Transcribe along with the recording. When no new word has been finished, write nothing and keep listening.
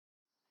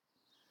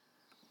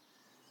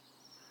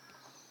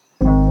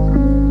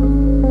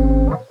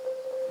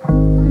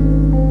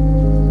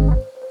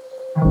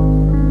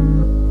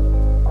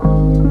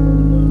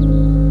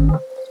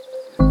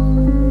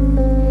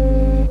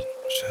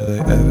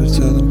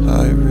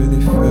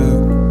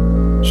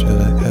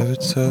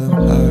tell them how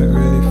I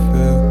really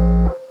feel?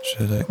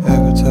 Should I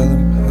ever tell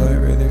them how I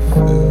really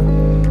feel?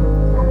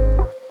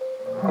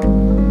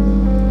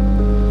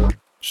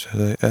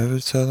 Should I ever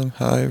tell them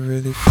how I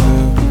really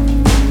feel?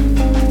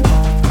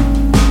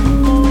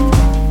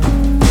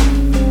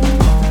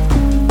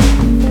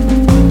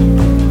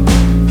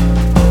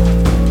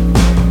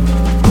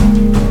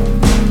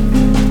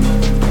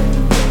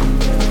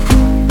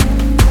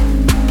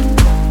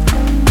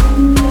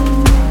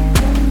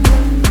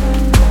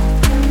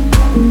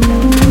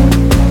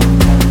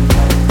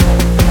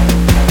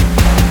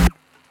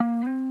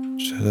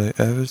 Should I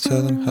ever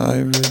tell them how I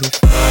really feel?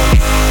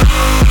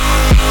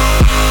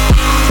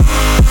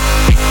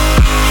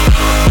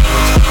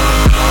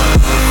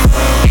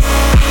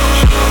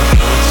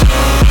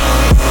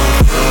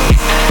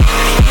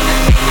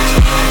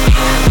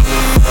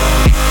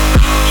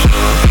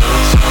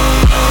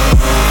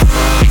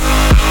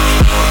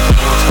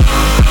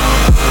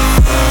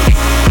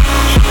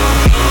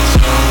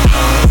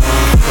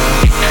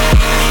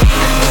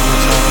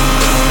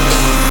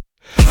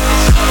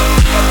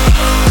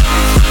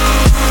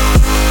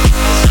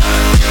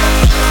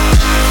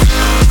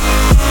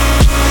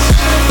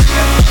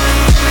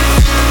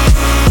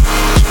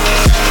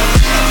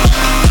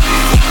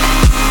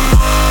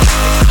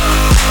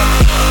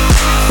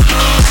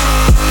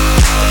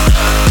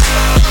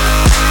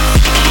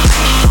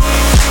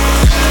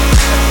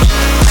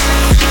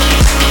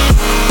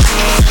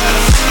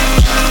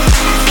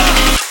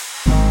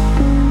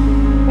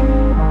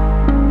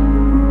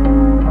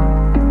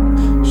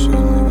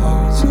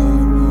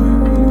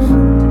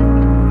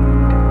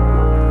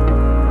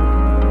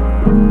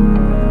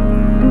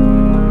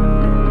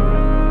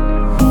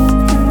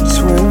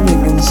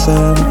 Swimming in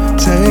sand,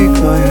 take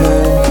my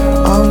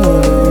hand, I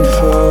wanna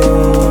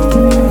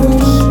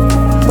refocus.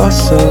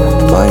 Bustle,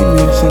 my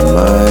music,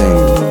 my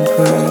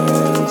prayer.